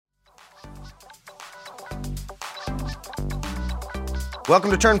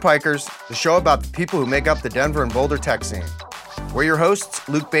Welcome to Turnpikers, the show about the people who make up the Denver and Boulder tech scene. We're your hosts,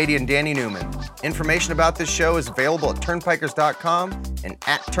 Luke Beatty and Danny Newman. Information about this show is available at turnpikers.com and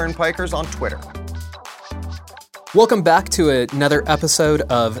at Turnpikers on Twitter. Welcome back to another episode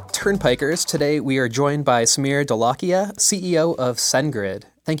of Turnpikers. Today we are joined by Samir Dholakia, CEO of SendGrid.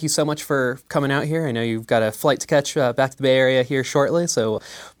 Thank you so much for coming out here. I know you've got a flight to catch back to the Bay Area here shortly, so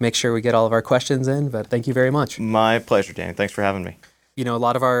make sure we get all of our questions in, but thank you very much. My pleasure, Danny. Thanks for having me. You know, a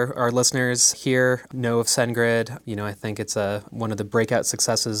lot of our listeners here know of SendGrid. You know, I think it's one of the breakout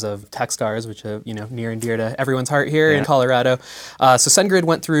successes of Techstars, which are, near and dear to everyone's heart here in Colorado. So SendGrid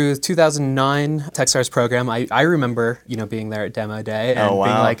went through 2009 Techstars program. I remember, being there at demo day and being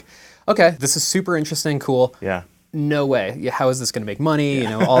like, okay, this is super interesting, cool. Yeah. No way. How is this going to make money?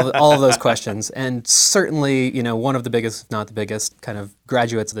 All of those questions. And certainly, one of the biggest, if not the biggest, kind of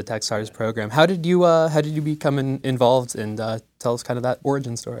graduates of the Techstars program. How did you become involved, and tell us kind of that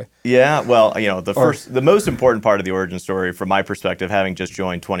origin story? Yeah, well, the most important part of the origin story, from my perspective, having just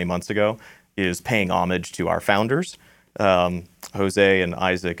joined 20 months ago, is paying homage to our founders, Jose and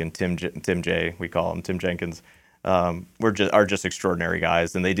Isaac and Tim J. We call him Tim Jenkins. Are just extraordinary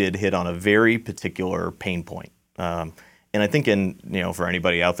guys, and they did hit on a very particular pain point. And I think for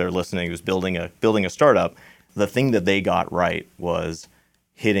anybody out there listening who's building a startup, the thing that they got right was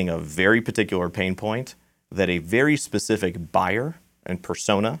hitting a very particular pain point that a very specific buyer and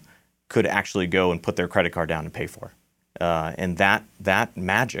persona could actually go and put their credit card down and pay for. And that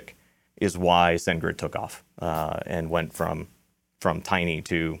magic is why SendGrid took off and went from tiny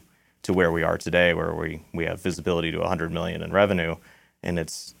to where we are today, where we have visibility to $100 million in revenue. And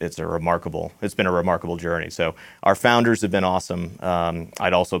it's been a remarkable journey. So our founders have been awesome.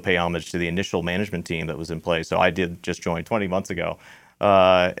 I'd also pay homage to the initial management team that was in place. So I did just join 20 months ago.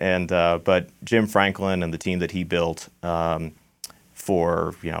 But Jim Franklin and the team that he built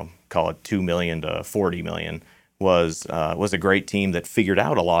for, call it $2 million to $40 million was a great team that figured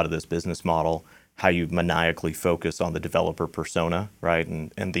out a lot of this business model, how you maniacally focus on the developer persona, right?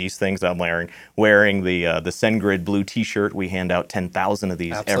 And these things, I'm wearing the SendGrid blue T-shirt. We hand out 10,000 of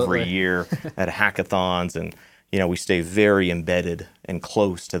these every year at hackathons, and we stay very embedded and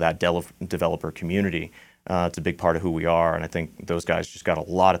close to that developer community. It's a big part of who we are, and I think those guys just got a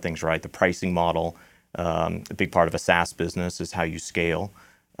lot of things right. The pricing model, a big part of a SaaS business is how you scale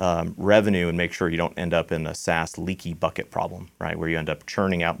revenue and make sure you don't end up in a SaaS leaky bucket problem, right? Where you end up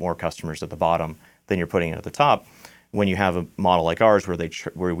churning out more customers at the bottom than you're putting at the top. When you have a model like ours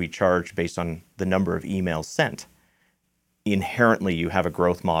where we charge based on the number of emails sent, inherently you have a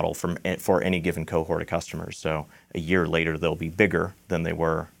growth model for any given cohort of customers. So a year later, they'll be bigger than they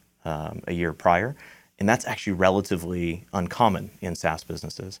were a year prior. And that's actually relatively uncommon in SaaS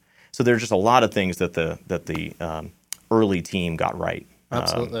businesses. So there's just a lot of things that the early team got right.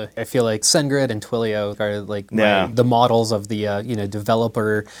 Absolutely. I feel like SendGrid and Twilio are the models of the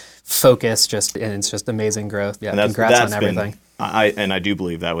developer focus, and it's just amazing growth. Yeah, congrats on everything. I do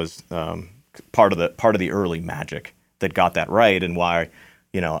believe that was part of the early magic that got that right, and why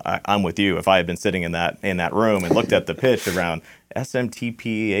I'm with you. If I had been sitting in that room and looked at the pitch around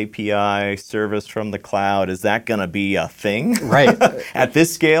SMTP API service from the cloud, is that going to be a thing? Right. At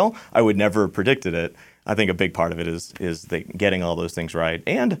this scale, I would never have predicted it. I think a big part of it is getting all those things right.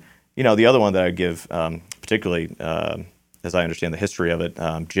 And, the other one that I give, particularly as I understand the history of it,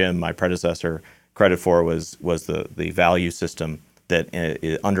 Jim, my predecessor, credit for was the value system that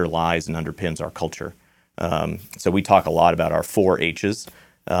it underlies and underpins our culture. So we talk a lot about our 4 H's,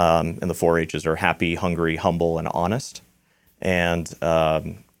 and the 4 H's are happy, hungry, humble, and honest. And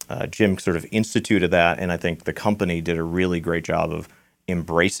Jim sort of instituted that, and I think the company did a really great job of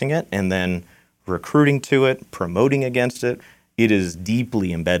embracing it and then recruiting to it, promoting against it. It is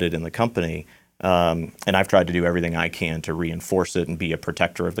deeply embedded in the company, and I've tried to do everything I can to reinforce it and be a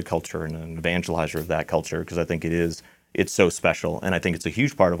protector of the culture and an evangelizer of that culture, because I think it's so special, and I think it's a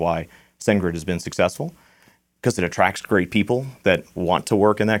huge part of why SendGrid has been successful, because it attracts great people that want to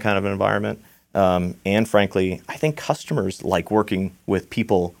work in that kind of an environment, and frankly, I think customers like working with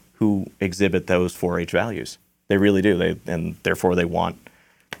people who exhibit those 4H values. They really do, and therefore they want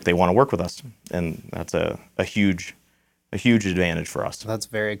to work with us, and that's a huge advantage for us. That's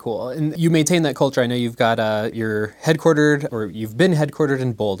very cool. And you maintain that culture. I know you've got you've been headquartered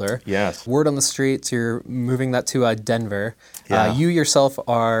in Boulder. Yes. Word on the streets, you're moving that to Denver. Yeah. You yourself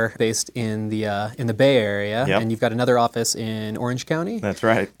are based in the Bay Area, and you've got another office in Orange County. That's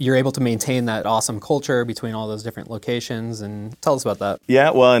right. You're able to maintain that awesome culture between all those different locations, and tell us about that.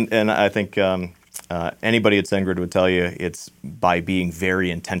 Yeah, well, and I think Anybody at SendGrid would tell you it's by being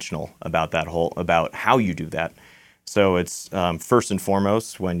very intentional about about how you do that. So it's first and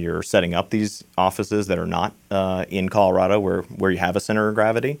foremost when you're setting up these offices that are not in Colorado, where you have a center of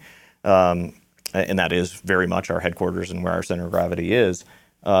gravity, and that is very much our headquarters and where our center of gravity is.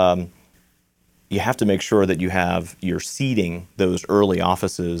 You have to make sure that you're seeding those early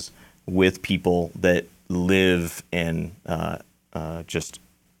offices with people that live and just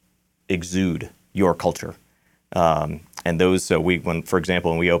exude your culture. And those, for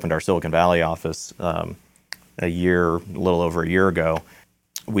example, when we opened our Silicon Valley office a little over a year ago,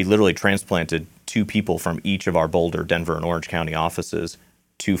 we literally transplanted 2 people from each of our Boulder, Denver, and Orange County offices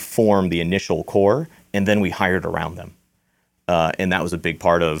to form the initial core, and then we hired around them. And that was a big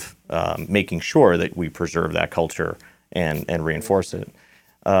part of making sure that we preserve that culture and reinforce it.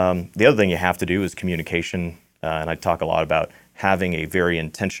 The other thing you have to do is communication, and I talk a lot about having a very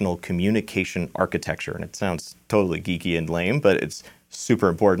intentional communication architecture, and it sounds totally geeky and lame, but it's super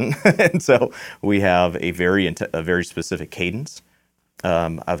important. And so we have a very specific cadence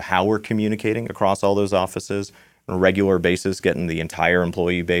of how we're communicating across all those offices on a regular basis, getting the entire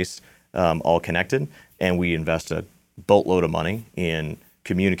employee base all connected, and we invest a boatload of money in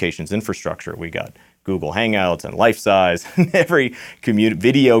communications infrastructure. We got Google Hangouts and LifeSize and every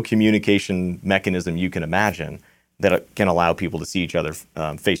video communication mechanism you can imagine that can allow people to see each other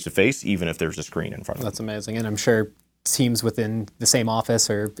face to face, even if there's a screen in front of them. That's amazing. And I'm sure teams within the same office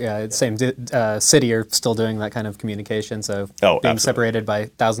or same city are still doing that kind of communication. So being absolutely. separated by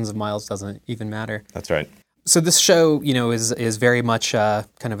thousands of miles doesn't even matter. That's right. So this show, is very much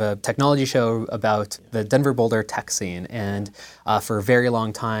kind of a technology show about the Denver Boulder tech scene, and for a very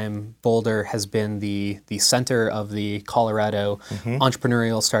long time, Boulder has been the center of the Colorado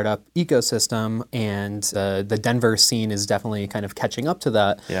entrepreneurial startup ecosystem, and the Denver scene is definitely kind of catching up to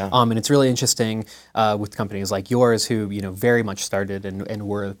that. Yeah. And it's really interesting with companies like yours, who very much started and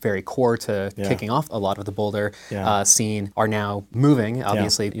were very core to kicking off a lot of the Boulder scene, are now moving.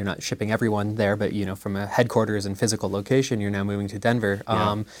 Obviously, you're not shipping everyone there, but from a headquarters and physical location, you're now moving to Denver.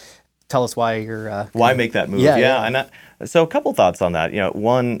 Tell us why you're... why make that move? And so a couple thoughts on that.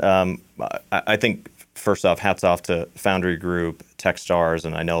 One, I think first off, hats off to Foundry Group, Techstars,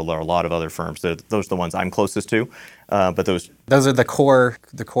 and I know there are a lot of other firms. Those are the ones I'm closest to. But those are the core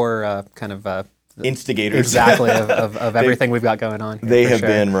kind of... instigators. Exactly, of everything we've got going on. They have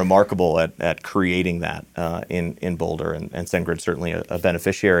been remarkable at creating that in Boulder, and SendGrid's certainly a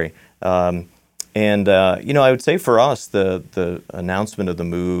beneficiary. I would say for us, the announcement of the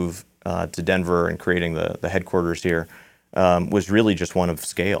move to Denver and creating the headquarters here was really just one of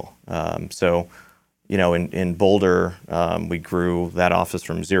scale. In Boulder, we grew that office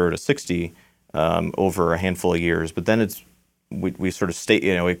from 0 to 60 over a handful of years, but then we sort of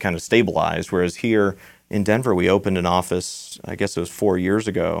it kind of stabilized. Whereas here in Denver, we opened an office, I guess it was 4 years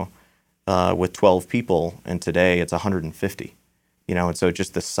ago, with 12 people, and today it's 150. And so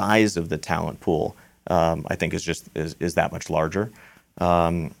just the size of the talent pool, I think, is that much larger.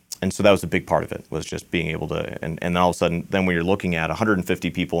 And so that was a big part of it, was just being able to, and then all of a sudden, then when you're looking at 150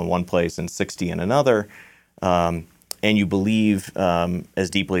 people in one place and 60 in another, and you believe as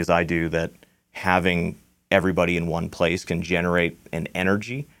deeply as I do that having everybody in one place can generate an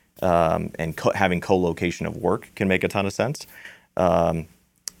energy, and having co-location of work can make a ton of sense.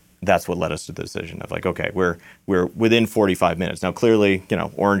 That's what led us to the decision of like, okay, we're within 45 minutes. Now, clearly,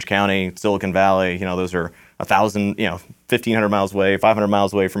 Orange County, Silicon Valley, those are 1,000, 1,500 miles away, 500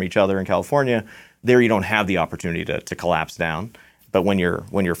 miles away from each other in California. There, you don't have the opportunity to collapse down. But when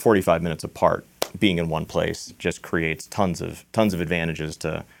you're 45 minutes apart, being in one place just creates tons of advantages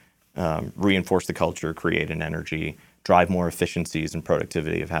to reinforce the culture, create an energy, drive more efficiencies and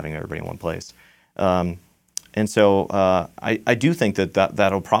productivity of having everybody in one place. And so I do think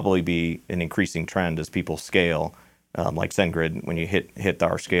that'll probably be an increasing trend as people scale, like SendGrid. When you hit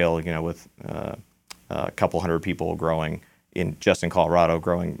our scale, with a couple hundred people growing in Colorado,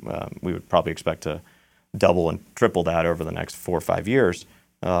 we would probably expect to double and triple that over the next 4 or 5 years.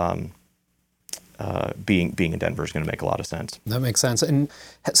 Being in Denver is going to make a lot of sense. That makes sense. And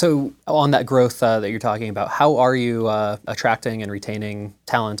so on that growth that you're talking about, how are you attracting and retaining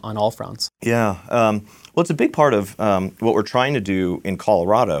talent on all fronts? Yeah. Well, it's a big part of what we're trying to do in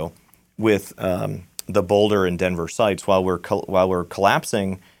Colorado with the Boulder and Denver sites. While we're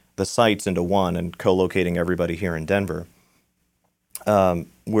collapsing the sites into one and co-locating everybody here in Denver,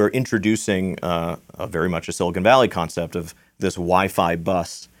 we're introducing very much a Silicon Valley concept of this Wi-Fi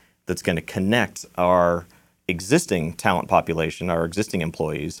bus that's going to connect our existing talent population, our existing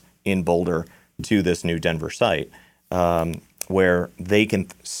employees in Boulder, to this new Denver site. where they can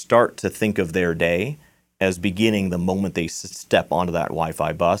start to think of their day as beginning the moment they step onto that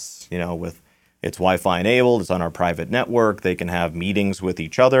Wi-Fi bus, with it's Wi-Fi enabled, it's on our private network, they can have meetings with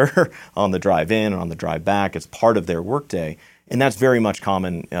each other on the drive in, on the drive back, it's part of their workday. And that's very much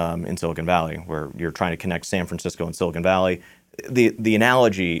common in Silicon Valley, where you're trying to connect San Francisco and Silicon Valley. The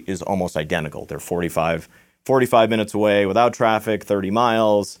analogy is almost identical. They're 45 minutes away without traffic, 30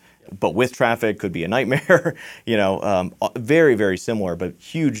 miles, but with traffic could be a nightmare. Very, very similar, but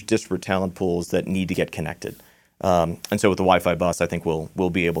huge disparate talent pools that need to get connected. And so with the Wi-Fi bus, I think we'll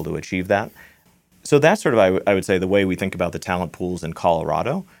be able to achieve that. So that's sort of, I would say, the way we think about the talent pools in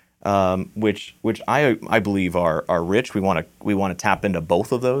Colorado, which I believe are rich. We want to tap into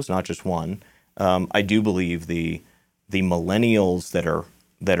both of those, not just one. I do believe the millennials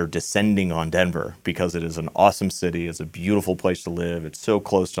that are descending on Denver, because it is an awesome city, it's a beautiful place to live, it's so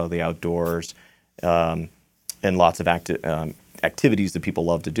close to the outdoors, and lots of activities that people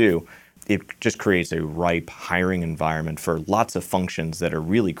love to do. It just creates a ripe hiring environment for lots of functions that are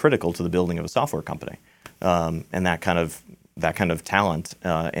really critical to the building of a software company, and that kind of talent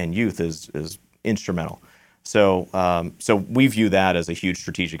and youth is instrumental. So we view that as a huge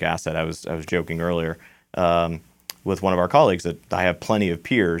strategic asset. I was joking earlier with one of our colleagues that I have plenty of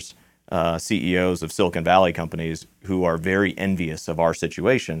peers, CEOs of Silicon Valley companies, who are very envious of our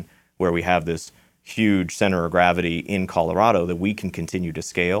situation, where we have this huge center of gravity in Colorado that we can continue to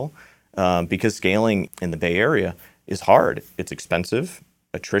scale. Because scaling in the Bay Area is hard. It's expensive.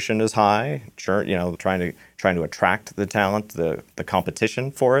 Attrition is high. Trying to attract the talent, the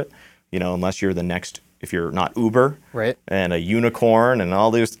competition for it. Unless you're the next, if you're not Uber, right, and a unicorn and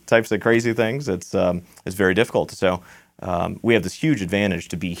all these types of crazy things, it's very difficult. So we have this huge advantage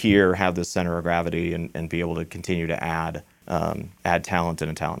to be here, have this center of gravity, and be able to continue to add talent in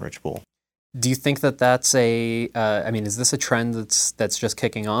a talent-rich pool. Do you think that that's is this a trend that's just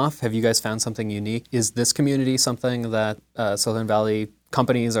kicking off? Have you guys found something unique? Is this community something that Silicon Valley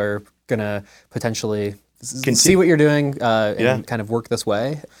companies are going to potentially see what you're doing and kind of work this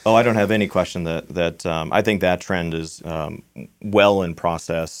way? Oh, I don't have any question that I think that trend is well in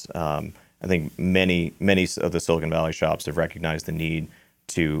process. I think many of the Silicon Valley shops have recognized the need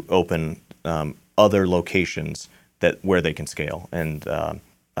to open other locations where they can scale, and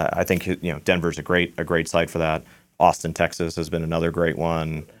I think Denver's a great site for that. Austin, Texas has been another great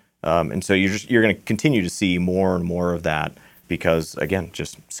one, and so you're going to continue to see more and more of that because, again,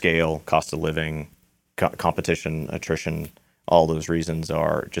 just scale, cost of living, competition, attrition, all those reasons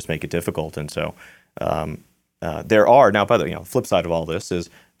just make it difficult. And so there are now, by the flip side of all this is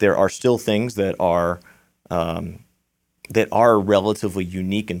there are still things that are relatively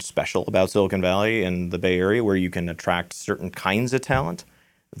unique and special about Silicon Valley and the Bay Area, where you can attract certain kinds of talent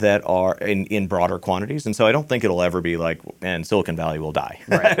that are in broader quantities. And so I don't think it'll ever be like, and Silicon Valley will die.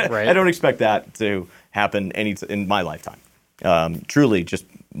 Right. I don't expect that to happen in my lifetime. Truly, just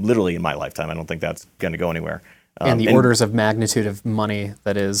literally in my lifetime. I don't think that's going to go anywhere. And the orders of magnitude of money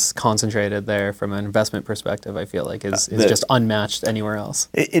that is concentrated there from an investment perspective, I feel like is just unmatched anywhere else.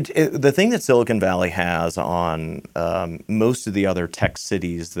 The thing that Silicon Valley has on most of the other tech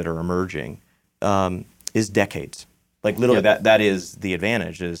cities that are emerging is decades. Like literally, that is the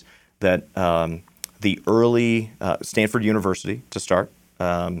advantage, is that the early Stanford University to start,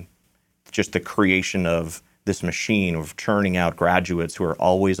 just the creation of this machine of churning out graduates who are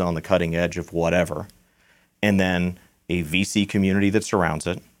always on the cutting edge of whatever, and then a VC community that surrounds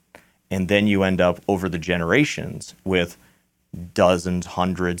it, and then you end up over the generations with dozens,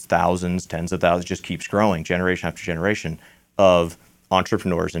 hundreds, thousands, tens of thousands, just keeps growing, generation after generation of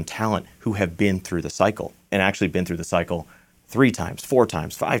entrepreneurs and talent who have been through the cycle, and actually been through the cycle 3 times, 4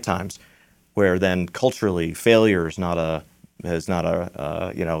 times, 5 times, where then culturally failure is not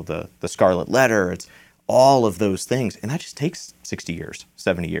the scarlet letter. It's all of those things, and that just takes 60 years,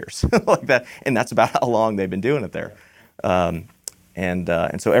 70 years, like that, and that's about how long they've been doing it there. And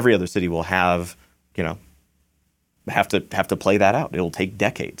so every other city will have to play that out. It'll take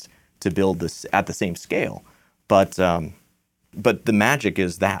decades to build this at the same scale, but the magic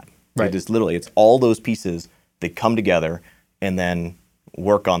is that. Right. It is literally, it's all those pieces that come together and then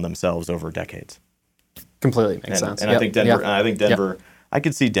work on themselves over decades. Completely makes sense. And I think Denver. I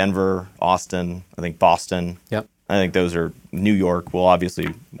could see Denver, Austin. I think Boston. Yep. I think those are New York. We'll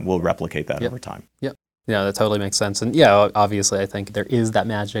replicate that over time. Yep. Yeah, that totally makes sense. And yeah, obviously, I think there is that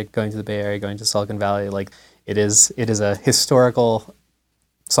magic going to the Bay Area, going to Silicon Valley. Like it is a historical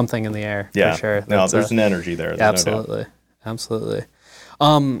something in the air for sure. No, there's an energy there. There's absolutely. No doubt. Absolutely.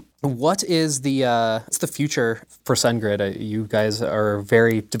 What is what's the future for SendGrid? You guys are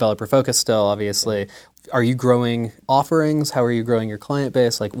very developer focused still, obviously. are you growing offerings? How are you growing your client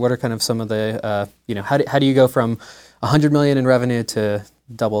base? Like, what are kind of some of the, how do you go from 100 million in revenue to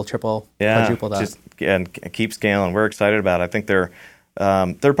double, triple, quadruple that? And keep scaling. We're excited about it. I think there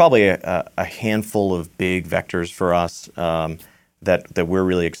are probably a handful of big vectors for us that we're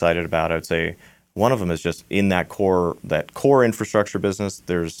really excited about. I would say one of them is just in that core infrastructure business.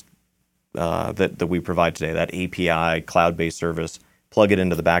 There's that we provide today, that API cloud-based service. Plug it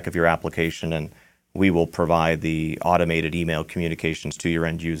into the back of your application, and we will provide the automated email communications to your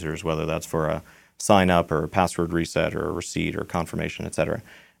end users, whether that's for a sign up or a password reset or a receipt or confirmation, et cetera.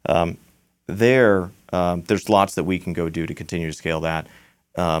 There's lots that we can go do to continue to scale that,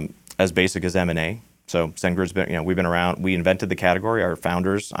 as basic as M&A. So SendGrid's been, we've been around. We invented the category. Our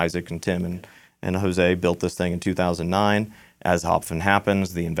founders, Isaac and Tim and Jose, built this thing in 2009. As often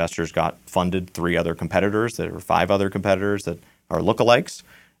happens, the investors got funded 3 other competitors. There were 5 other competitors that are lookalikes,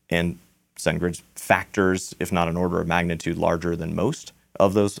 and SendGrid's factors, if not an order of magnitude larger than most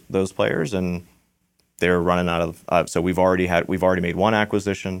of those players, and they're running out of. So we've already made 1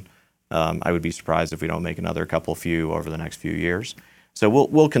 acquisition. I would be surprised if we don't make another few over the next few years. So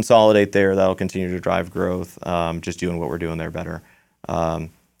we'll consolidate there. That'll continue to drive growth. Just doing what we're doing there better. A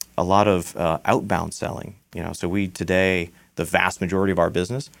lot of outbound selling. So we today, the vast majority of our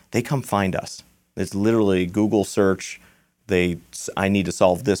business, they come find us. It's literally Google search. I need to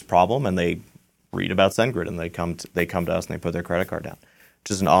solve this problem, and they read about SendGrid, and they come to us and they put their credit card down,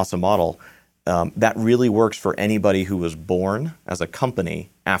 which is an awesome model. That really works for anybody who was born as a company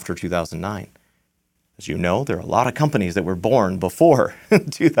after 2009. As you know, there are a lot of companies that were born before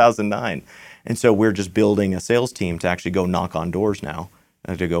 2009. And so we're just building a sales team to actually go knock on doors now,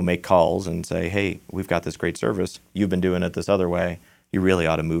 to go make calls and say, hey, we've got this great service. You've been doing it this other way. You really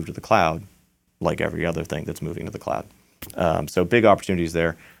ought to move to the cloud, like every other thing that's moving to the cloud. So big opportunities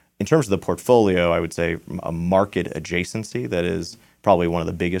there. In terms of the portfolio, I would say a market adjacency that is probably one of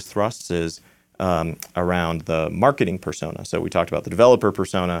the biggest thrusts is around the marketing persona. So we talked about the developer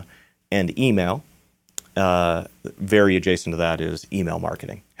persona and email. Very adjacent to that is email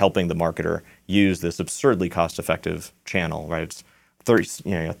marketing, helping the marketer use this absurdly cost-effective channel, right? It's a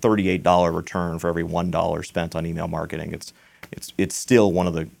 $38 return for every $1 spent on email marketing. It's still one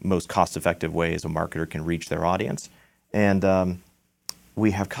of the most cost-effective ways a marketer can reach their audience. And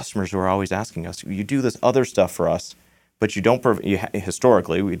we have customers who are always asking us, you do this other stuff for us, but you don't.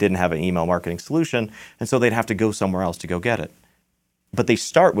 Historically, we didn't have an email marketing solution, and so they'd have to go somewhere else to go get it. But they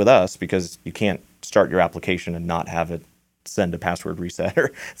start with us because you can't start your application and not have it send a password resetter.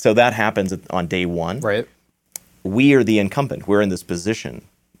 So that happens on day one. Right. We are the incumbent. We're in this position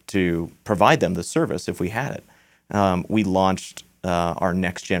to provide them the service if we had it. We launched our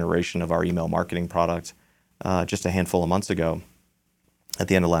next generation of our email marketing product just a handful of months ago at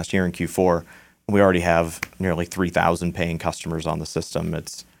the end of last year in Q4. We already have nearly 3,000 paying customers on the system.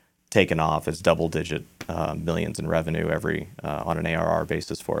 It's taken off. It's double-digit millions in revenue on an ARR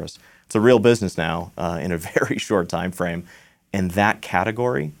basis for us. It's a real business now in a very short time frame, and that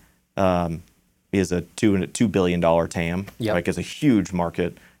category is a $2 billion TAM. Yep. Like, it's a huge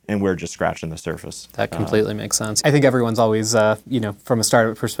market, and we're just scratching the surface. That completely makes sense. I think everyone's always, from a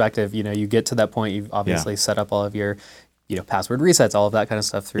startup perspective, you get to that point. You've obviously set up all of your password resets, all of that kind of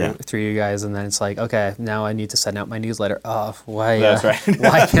stuff through you guys, and then it's like, okay, now I need to send out my newsletter. Oh, why? That's right.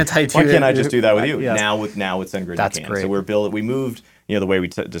 Why can't I do Why can't I just do that with you? Yes. Now with SendGrid, That's you can. great. So we moved. The way we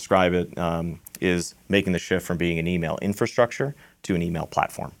describe it is making the shift from being an email infrastructure to an email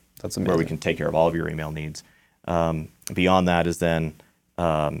platform. That's amazing. Where we can take care of all of your email needs. Beyond that is then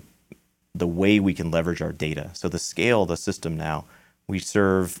the way we can leverage our data. So the scale of the system now, we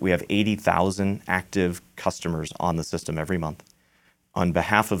have 80,000 active customers on the system every month. On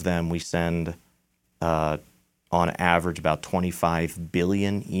behalf of them, we send, on average, about 25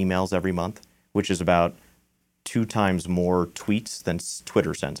 billion emails every month, which is about 2 times more tweets than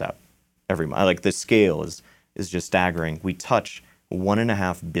Twitter sends out every month. Like, the scale is just staggering. We touch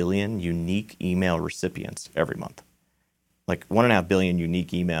 1.5 billion unique email recipients every month. Like, 1.5 billion unique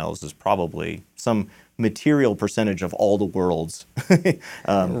emails is probably some material percentage of all the world's right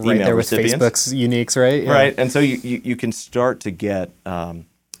email there with recipients. Facebook's uniques, right? Yeah. Right, and so you can start to get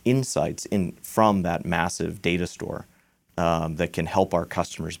insights from that massive data store that can help our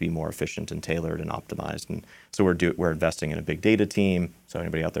customers be more efficient and tailored and optimized. And so we're investing in a big data team. So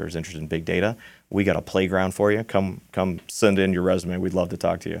anybody out there who's interested in big data, we got a playground for you. Come send in your resume. We'd love to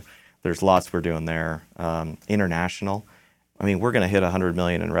talk to you. There's lots we're doing there. International. I mean, we're going to hit 100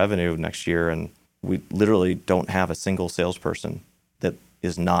 million in revenue next year, and we literally don't have a single salesperson that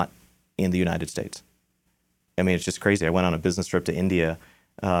is not in the United States. I mean, it's just crazy. I went on a business trip to India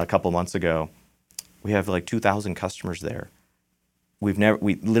a couple months ago. We have like 2,000 customers there. We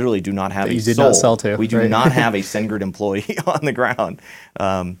literally do not have that you did not sell to. We do not have a SendGrid employee on the ground.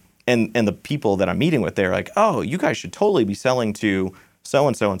 And the people that I'm meeting with, they're like, oh, you guys should totally be selling to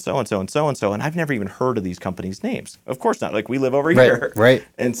so-and-so and so-and-so and so-and-so. And I've never even heard of these companies' names. Of course not. Like, we live over here. Right.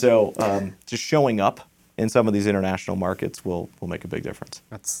 And so just showing up in some of these international markets will make a big difference.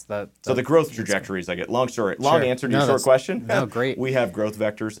 So the growth trajectories, I get. Long answer to your short question. No, great. We have growth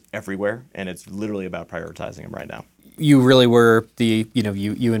vectors everywhere, and it's literally about prioritizing them right now. You really were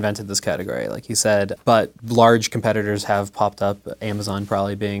you invented this category, like you said, but large competitors have popped up, Amazon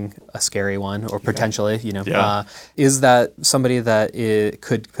probably being a scary one, or potentially, is that somebody that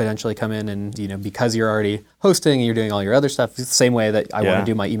could potentially come in and, because you're already hosting and you're doing all your other stuff, the same way that I want to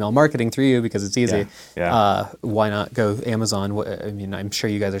do my email marketing through you because it's easy, why not go Amazon? I mean, I'm sure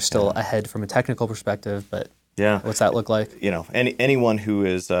you guys are still ahead from a technical perspective, but what's that look like? Anyone who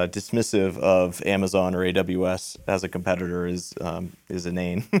is dismissive of Amazon or AWS as a competitor is a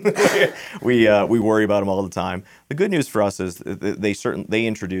name. We worry about them all the time. The good news for us is they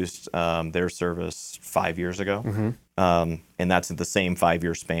introduced their service 5 years ago, and that's in the same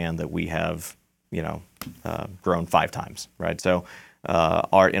 5-year span that we have grown 5 times, right? So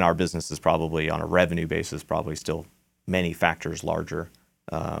our business is probably on a revenue basis probably still many factors larger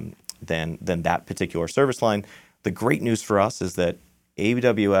than that particular service line. The great news for us is that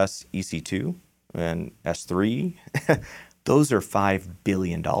AWS EC2 and S3, those are $5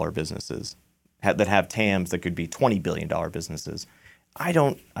 billion businesses that have TAMs that could be $20 billion businesses. I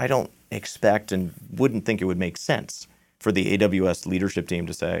don't expect and wouldn't think it would make sense for the AWS leadership team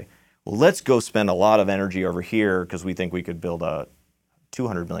to say, well, let's go spend a lot of energy over here because we think we could build a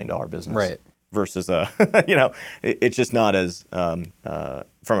 $200 million business. Right. Versus, it's just not as, from a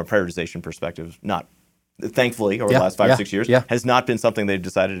prioritization perspective, not, thankfully, over the last 5 or 6 years, has not been something they've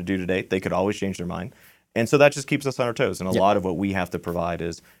decided to do to date. They could always change their mind. And so that just keeps us on our toes. And a lot of what we have to provide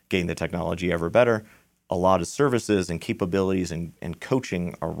is getting the technology ever better, a lot of services and capabilities and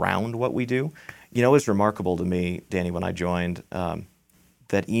coaching around what we do. It's remarkable to me, Danny, when I joined,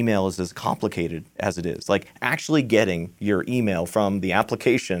 that email is as complicated as it is. Like, actually getting your email from the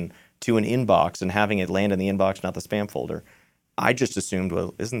application to an inbox and having it land in the inbox, not the spam folder. I just assumed,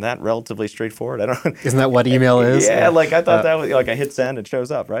 well, isn't that relatively straightforward? Isn't that what email is? Yeah, like I thought that was like I hit send, it shows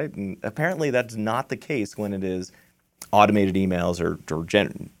up, right? And apparently that's not the case when it is automated emails or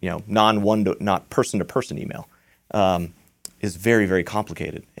not person-to-person email. Is very, very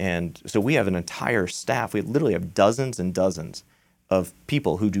complicated. And so we have an entire staff. We literally have dozens and dozens of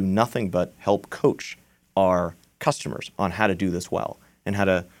people who do nothing but help coach our customers on how to do this well and how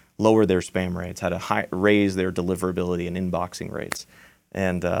to lower their spam rates, how to raise their deliverability and inboxing rates.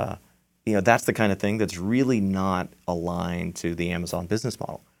 And that's the kind of thing that's really not aligned to the Amazon business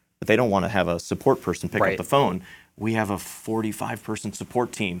model. But they don't want to have a support person pick up the phone. We have a 45-person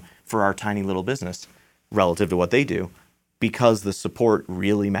support team for our tiny little business relative to what they do because the support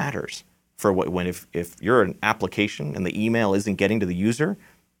really matters. If you're an application and the email isn't getting to the user,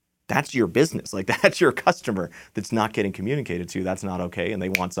 that's your business. Like, that's your customer that's not getting communicated to. That's not okay, and they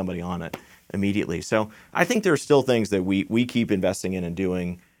want somebody on it immediately. So I think there are still things that we keep investing in and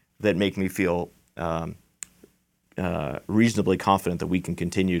doing that make me feel reasonably confident that we can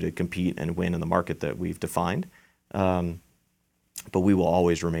continue to compete and win in the market that we've defined. But we will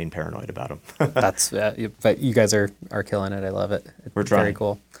always remain paranoid about them. But you guys are killing it. I love it. We're trying. Very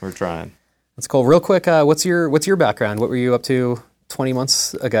cool. We're trying. That's cool. Real quick, what's your background? What were you up to 20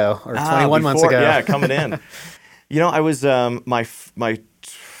 months ago or 21 months ago? Yeah, coming in. I was my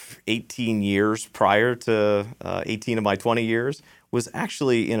 18 years prior to 18 of my 20 years was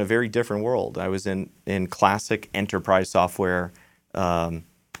actually in a very different world. I was in classic enterprise software,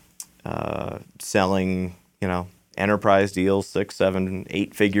 selling, enterprise deals, 6, 7,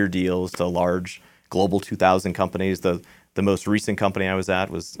 8-figure deals to large global 2,000 companies. The most recent company I was at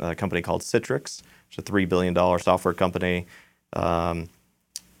was a company called Citrix, which is a $3 billion software company.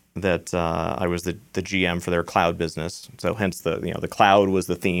 That I was the GM for their cloud business. So hence the cloud was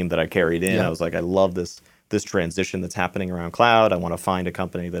the theme that I carried in. Yeah. I was like, I love this transition that's happening around cloud. I want to find a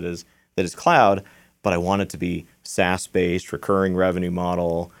company that is cloud, but I want it to be SaaS-based, recurring revenue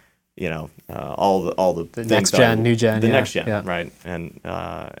model. All the things next gen, new gen, next gen, right? And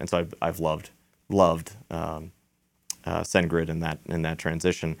so I've loved SendGrid in that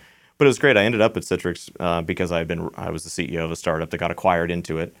transition. But it was great. I ended up at Citrix because I was the CEO of a startup that got acquired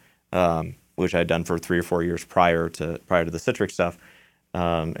into it, which I had done for 3 or 4 years prior to the Citrix stuff.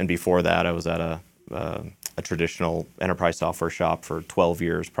 And before that, I was at a traditional enterprise software shop for 12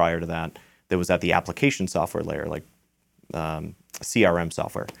 years prior to that. That was at the application software layer, like CRM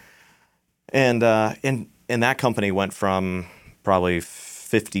software. And that company went from probably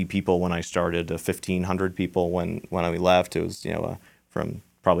 50 people when I started to 1,500 people when we left. It was, from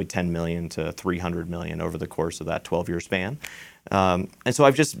probably 10 million to 300 million over the course of that 12-year span. And so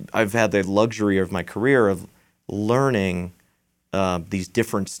I've had the luxury of my career of learning these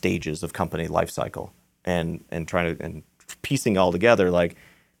different stages of company life cycle and trying to and piecing all together. Like,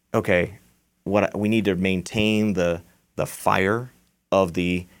 okay, what we need to maintain the fire of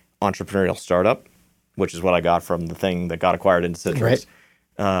the entrepreneurial startup, which is what I got from the thing that got acquired into Citrix.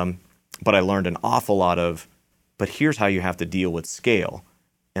 Right. But I learned an awful lot of, but here's how you have to deal with scale.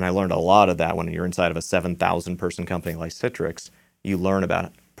 And I learned a lot of that when you're inside of a 7,000 person company like Citrix. You learn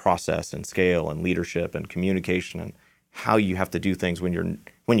about process and scale and leadership and communication and how you have to do things when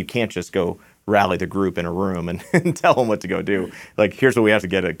you can't just go rally the group in a room and tell them what to go do. Like, here's what we have to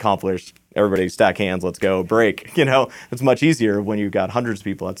get accomplished. Everybody stack hands, let's go, break. It's much easier when you've got hundreds of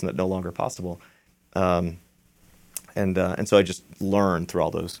people. That's no longer possible. And so I just learned through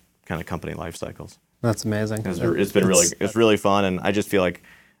all those kind of company life cycles. That's amazing. It's really fun, and I just feel like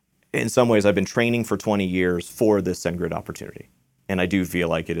in some ways I've been training for 20 years for this SendGrid opportunity, and I do feel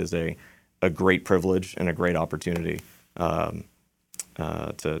like it is a great privilege and a great opportunity to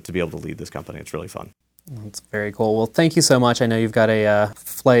be able to lead this company. It's really fun. That's very cool. Well, thank you so much. I know you've got a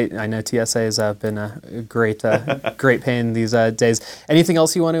flight. I know TSA has been a great great pain these days. Anything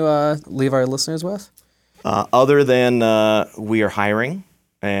else you want to leave our listeners with? Other than we are hiring,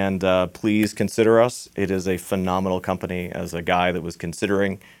 and please consider us. It is a phenomenal company. As a guy that was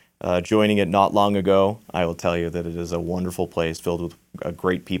considering joining it not long ago, I will tell you that it is a wonderful place filled with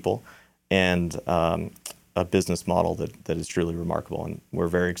great people and a business model that is truly remarkable. And we're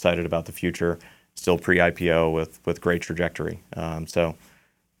very excited about the future. Still pre-IPO with great trajectory. So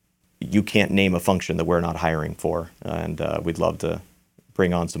you can't name a function that we're not hiring for, and we'd love to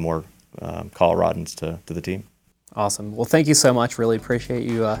bring on some more Coloradans to the team. Awesome. Well, thank you so much. Really appreciate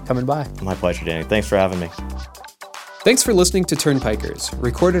you coming by. My pleasure, Danny. Thanks for having me. Thanks for listening to Turnpikers,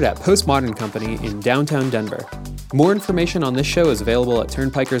 recorded at Postmodern Company in downtown Denver. More information on this show is available at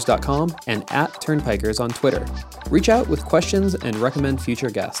turnpikers.com and at Turnpikers on Twitter. Reach out with questions and recommend future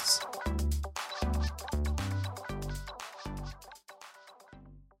guests.